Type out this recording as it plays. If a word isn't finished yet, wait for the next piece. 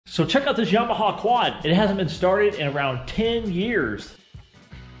So check out this Yamaha quad. It hasn't been started in around 10 years.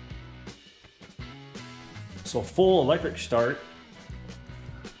 So full electric start.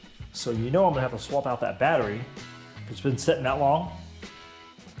 So you know I'm gonna have to swap out that battery if it's been sitting that long.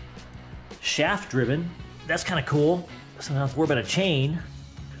 Shaft driven, that's kind of cool. So I don't have to worry about a chain.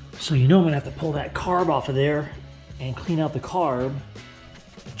 So you know I'm gonna have to pull that carb off of there and clean out the carb,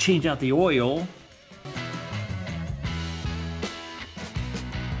 change out the oil.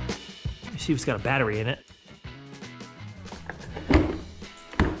 See if it's got a battery in it.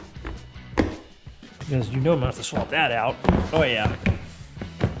 Because you know I'm gonna have to swap that out. Oh yeah.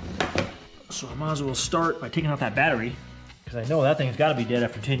 So I might as well start by taking out that battery, because I know that thing's gotta be dead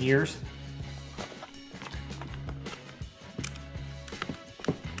after 10 years.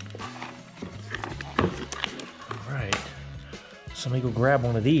 All right, so let me go grab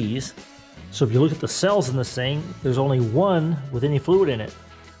one of these. So if you look at the cells in this thing, there's only one with any fluid in it.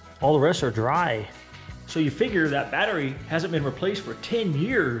 All the rest are dry. So you figure that battery hasn't been replaced for 10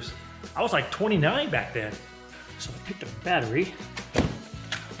 years. I was like 29 back then. So I picked up a battery.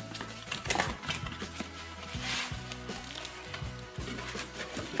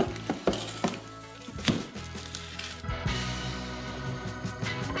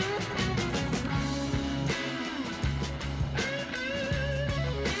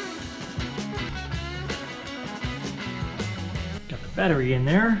 Got the battery in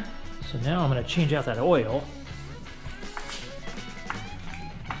there. So now I'm going to change out that oil.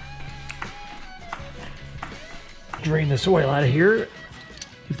 Drain this oil out of here.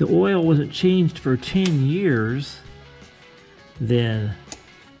 If the oil wasn't changed for 10 years, then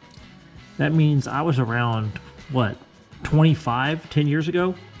that means I was around, what, 25, 10 years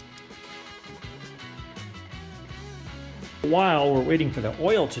ago? While we're waiting for the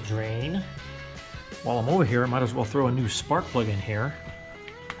oil to drain, while I'm over here, I might as well throw a new spark plug in here.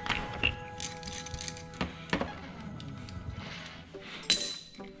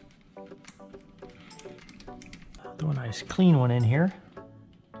 Throw a nice clean one in here.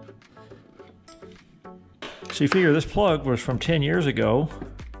 So you figure this plug was from 10 years ago,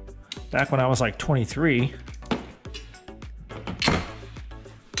 back when I was like 23.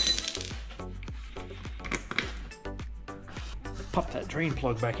 Pop that drain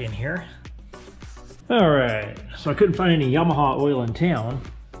plug back in here. All right, so I couldn't find any Yamaha oil in town,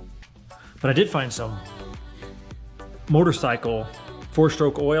 but I did find some motorcycle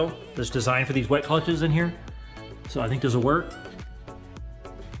 4-stroke oil that's designed for these wet clutches in here. So I think this will work.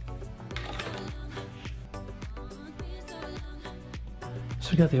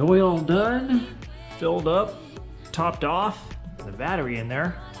 So we got the oil done, filled up, topped off, the battery in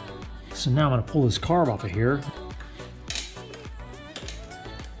there. So now I'm gonna pull this carb off of here.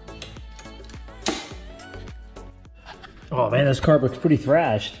 Oh man, this carb looks pretty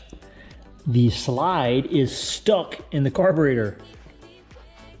thrashed. The slide is stuck in the carburetor.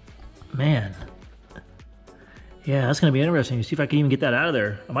 Man. Yeah, that's gonna be interesting to see if I can even get that out of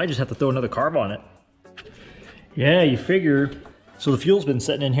there. I might just have to throw another carb on it. Yeah, you figure. So the fuel's been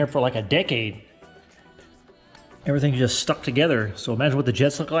sitting in here for like a decade. Everything's just stuck together. So imagine what the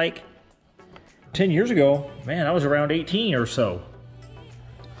jets look like. 10 years ago, man, I was around 18 or so.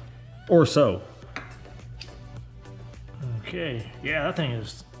 Okay, yeah, that thing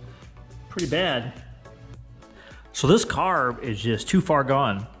is pretty bad. So this carb is just too far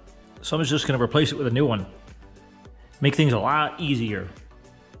gone. Someone's just gonna replace it with a new one. Make things a lot easier.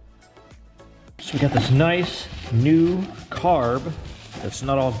 So we got this nice new carb that's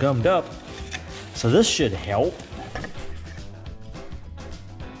not all gummed up. So this should help.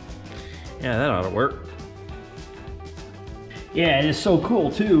 Yeah, that ought to work. Yeah, it is so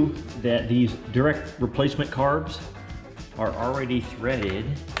cool too that these direct replacement carbs are already threaded.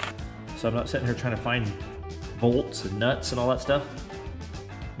 So I'm not sitting here trying to find bolts and nuts and all that stuff.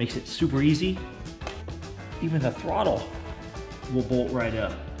 Makes it super easy. Even the throttle will bolt right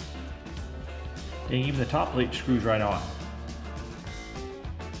up. And even the top plate screws right on.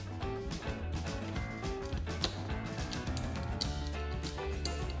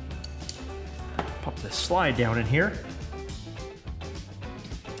 Pop this slide down in here.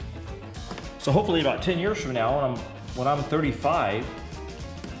 So hopefully about 10 years from now, when I'm 35,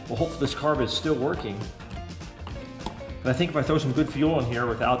 well, hopefully this carb is still working. And I think if I throw some good fuel in here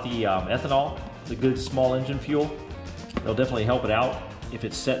without the ethanol, the good small engine fuel, it'll definitely help it out if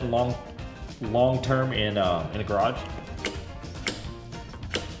it's set in long term in a garage.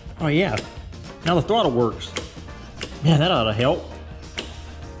 Oh yeah, now the throttle works. Man, that ought to help.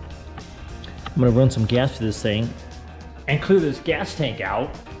 I'm gonna run some gas through this thing and clear this gas tank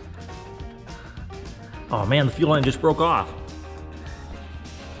out. Oh man, the fuel line just broke off.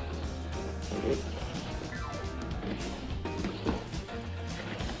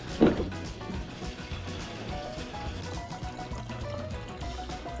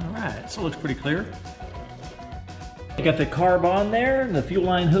 that, so it looks pretty clear. I got the carb on there and the fuel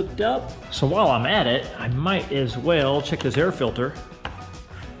line hooked up. So while I'm at it, I might as well check this air filter,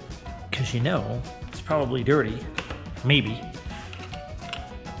 because you know, it's probably dirty. Maybe.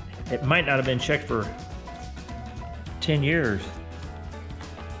 It might not have been checked for 10 years.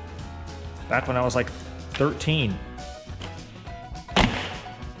 Back when I was like 13.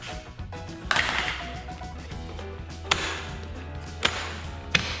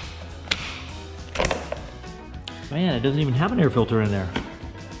 Man, it doesn't even have an air filter in there.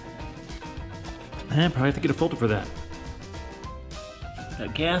 I probably have to get a filter for that.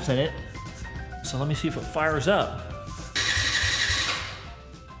 Got gas in it, so let me see if it fires up.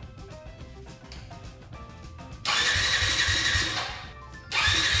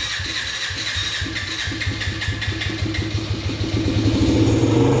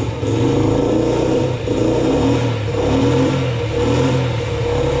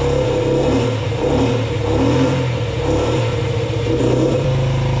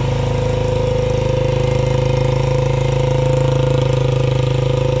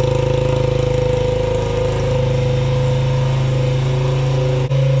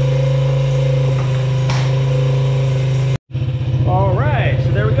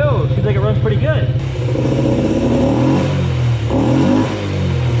 Pretty good.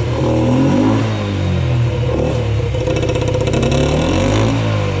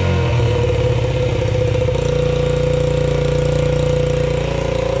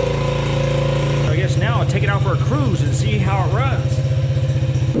 I guess now I'll take it out for a cruise and see how it runs.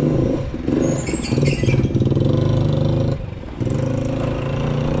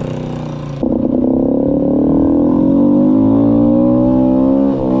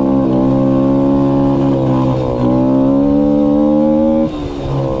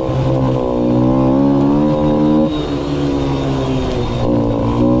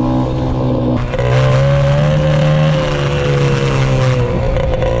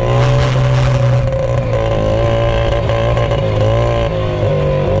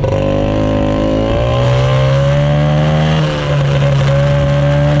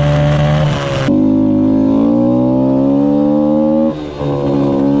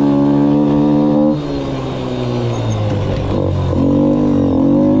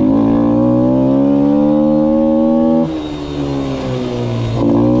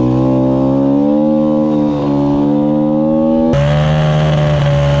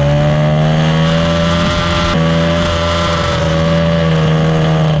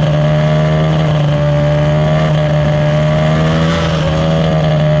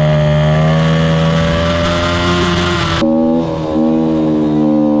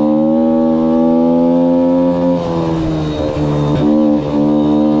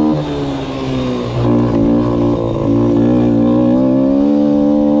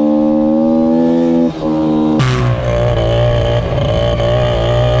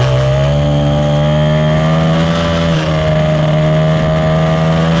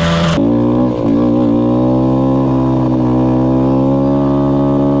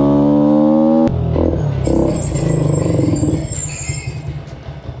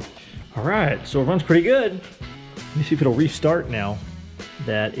 So it runs pretty good. Let me see if it'll restart now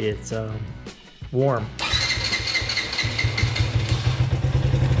that it's warm.